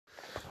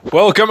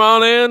Welcome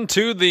on in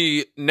to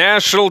the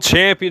National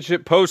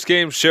Championship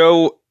postgame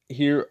show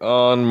here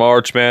on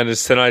March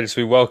Madness tonight as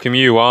we welcome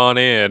you on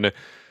in.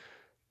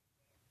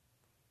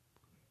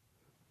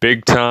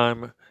 Big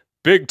time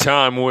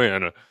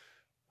win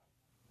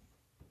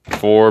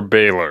for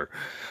Baylor.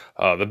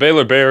 The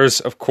Baylor Bears,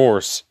 of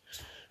course,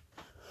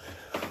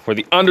 were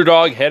the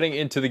underdog heading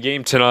into the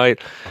game tonight.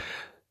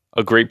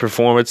 A great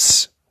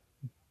performance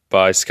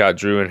by Scott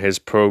Drew and his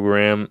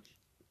program.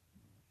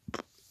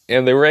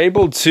 And they were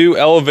able to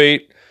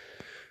elevate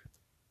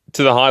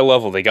to the high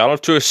level. They got off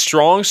to a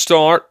strong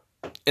start,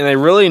 and they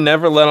really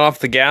never let off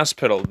the gas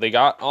pedal. They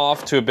got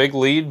off to a big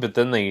lead, but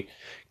then they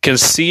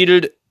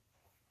conceded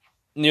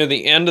near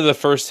the end of the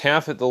first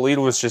half. The lead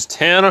was just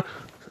 10 at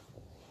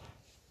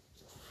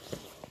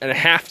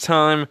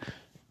halftime.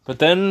 But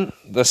then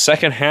the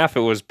second half,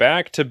 it was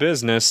back to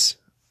business,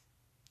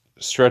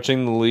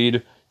 stretching the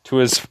lead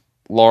to as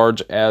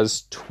large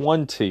as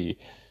 20.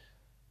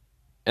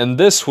 And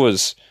this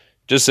was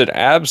just an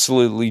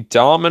absolutely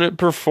dominant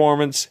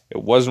performance.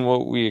 It wasn't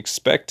what we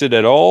expected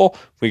at all.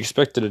 We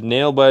expected a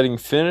nail-biting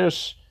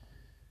finish,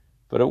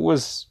 but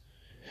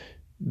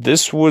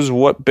this was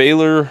what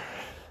Baylor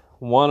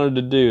wanted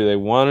to do. They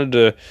wanted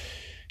to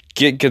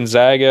get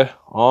Gonzaga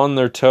on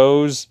their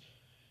toes,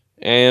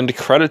 and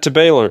credit to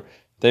Baylor.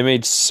 They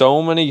made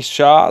so many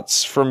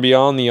shots from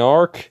beyond the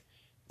arc.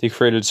 They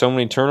created so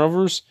many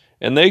turnovers,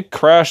 and they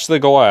crashed the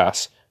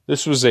glass.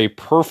 This was a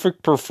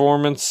perfect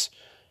performance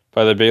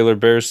by the Baylor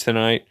Bears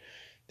tonight.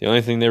 The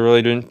only thing they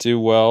really didn't do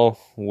well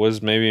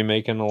was maybe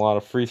making a lot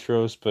of free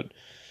throws, but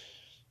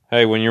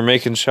hey, when you're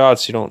making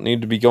shots, you don't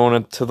need to be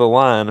going to the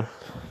line.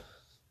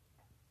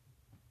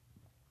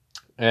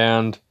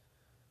 And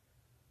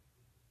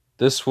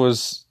this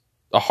was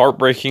a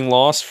heartbreaking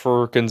loss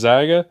for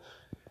Gonzaga.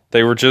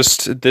 They were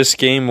just this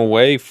game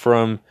away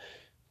from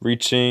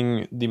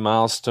reaching the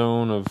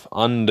milestone of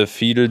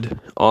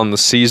undefeated on the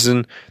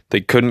season.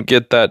 They couldn't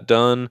get that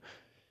done.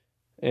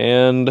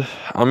 And,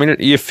 I mean,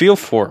 you feel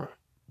for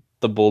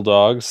the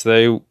Bulldogs.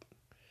 They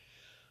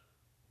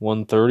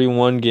won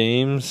 31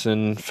 games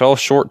and fell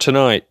short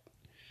tonight.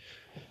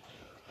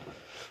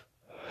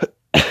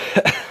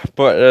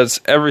 But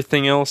as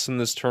everything else in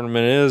this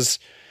tournament is,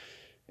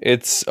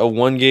 it's a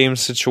one-game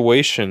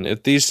situation.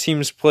 If these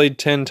teams played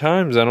 10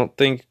 times, I don't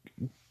think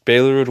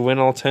Baylor would win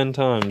all 10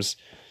 times.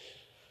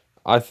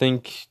 I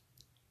think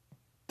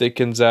that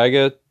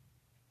Gonzaga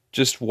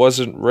just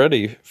wasn't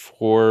ready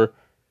for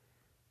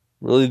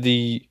really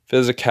the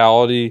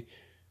physicality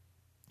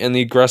and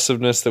the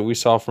aggressiveness that we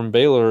saw from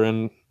Baylor,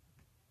 and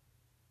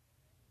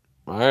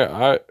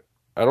I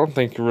don't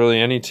think really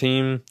any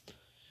team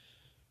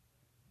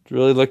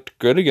really looked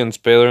good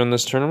against Baylor in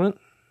this tournament,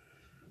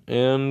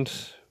 and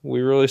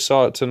we really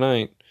saw it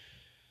tonight,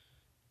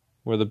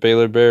 where the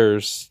Baylor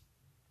Bears,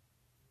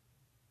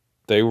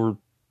 they were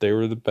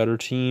the better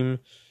team,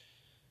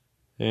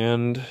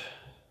 and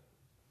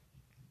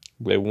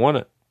they won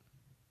it.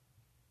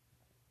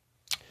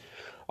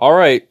 All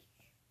right.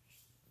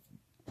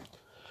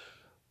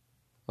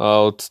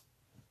 Let's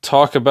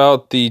talk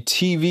about the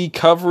TV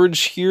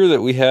coverage here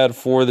that we had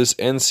for this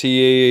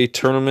NCAA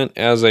tournament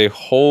as a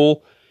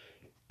whole.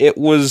 It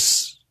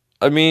was,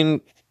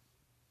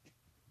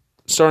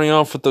 starting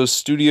off with those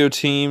studio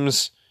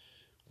teams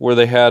where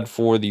they had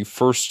for the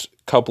first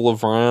couple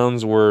of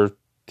rounds where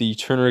the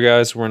Turner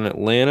guys were in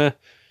Atlanta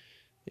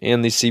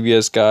and the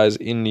CBS guys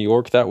in New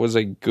York. It was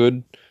a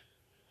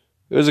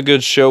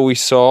good show we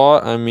saw.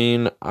 I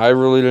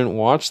really didn't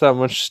watch that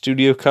much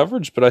studio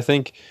coverage, but I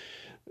think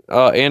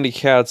Andy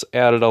Katz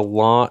added a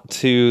lot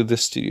to the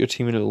studio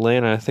team in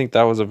Atlanta. I think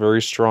that was a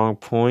very strong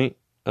point.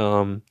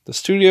 The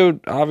studio,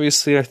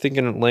 obviously, I think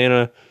in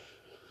Atlanta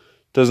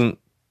doesn't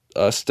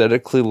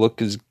aesthetically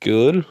look as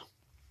good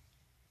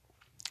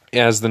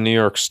as the New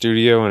York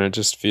studio, and it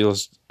just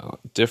feels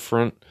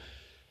different.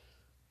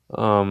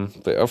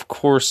 But of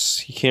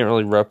course, you can't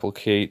really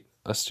replicate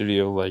a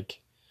studio like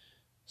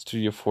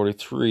Studio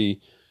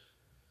 43,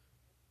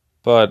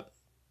 but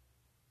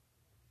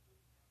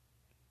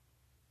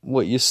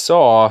what you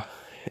saw,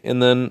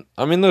 and then,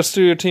 those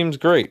studio teams,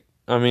 great.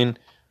 Didn't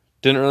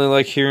really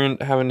like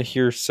having to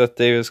hear Seth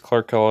Davis,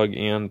 Clark Kellogg,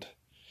 and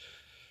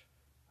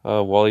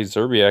Wally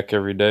Zerbiak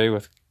every day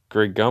with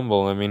Greg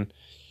Gumbel.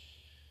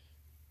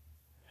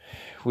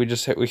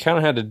 We kind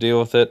of had to deal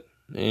with it,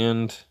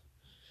 and it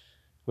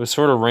was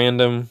sort of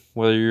random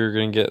whether you were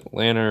going to get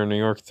Atlanta or New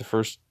York the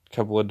first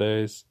couple of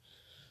days.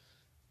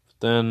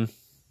 Then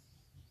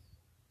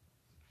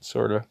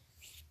sort of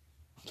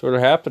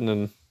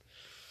happened,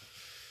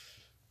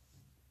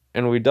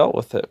 and we dealt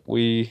with it.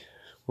 We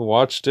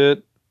watched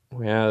it.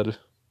 We had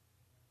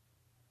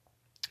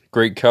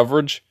great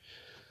coverage.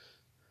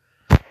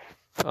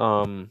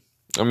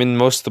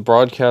 Most of the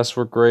broadcasts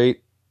were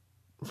great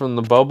from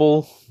the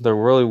bubble. There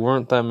really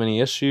weren't that many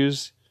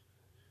issues,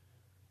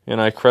 and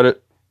I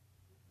credit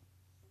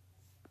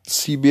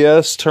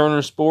CBS,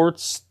 Turner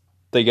Sports.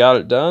 They got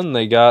it done.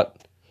 They got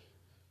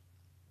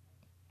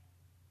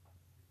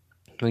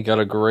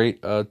a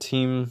great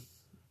team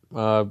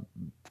to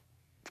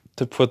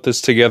put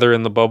this together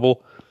in the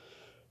bubble.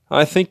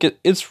 I think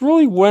it's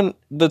really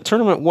the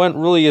tournament went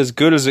really as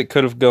good as it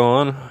could have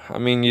gone. I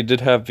mean, you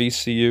did have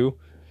VCU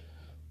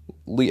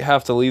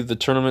have to leave the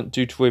tournament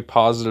due to a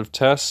positive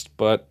test,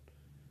 but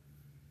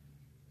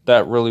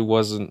that really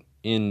wasn't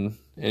in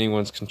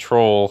anyone's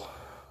control.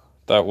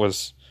 And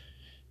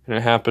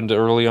it happened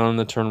early on in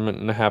the tournament,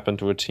 and it happened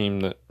to a team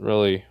that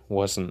really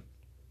wasn't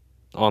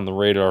on the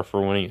radar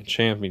for winning a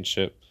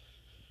championship.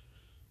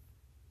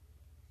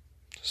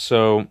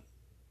 So,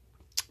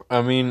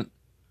 I mean,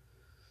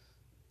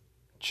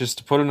 just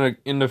to put it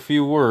in a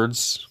few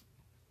words,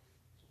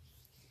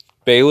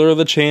 Baylor are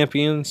the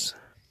champions.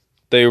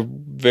 They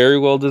very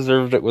well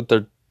deserved it with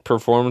their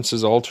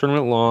performances all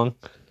tournament long.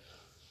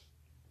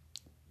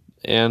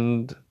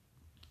 And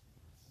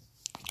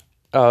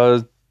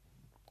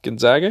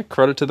Gonzaga,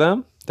 credit to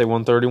them. They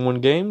won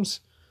 31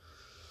 games.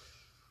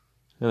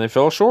 And they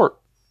fell short.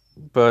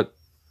 But,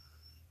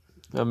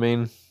 I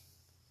mean,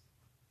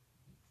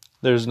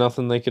 there's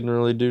nothing they can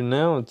really do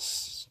now.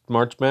 It's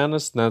March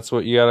Madness, and that's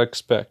what you got to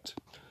expect.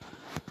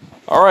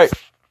 All right.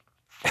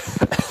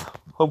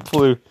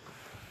 Hopefully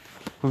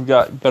we've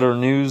got better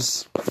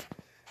news,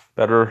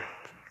 better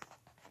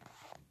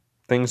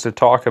things to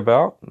talk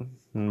about,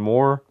 and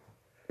more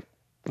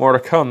to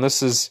come.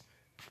 This is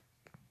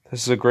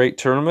a great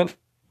tournament,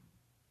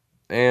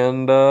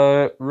 and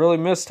really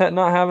missed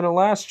not having it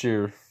last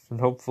year, and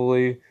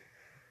hopefully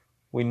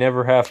we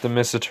never have to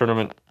miss a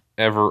tournament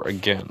ever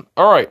again.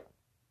 All right.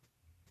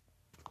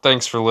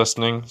 Thanks for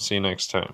listening. See you next time.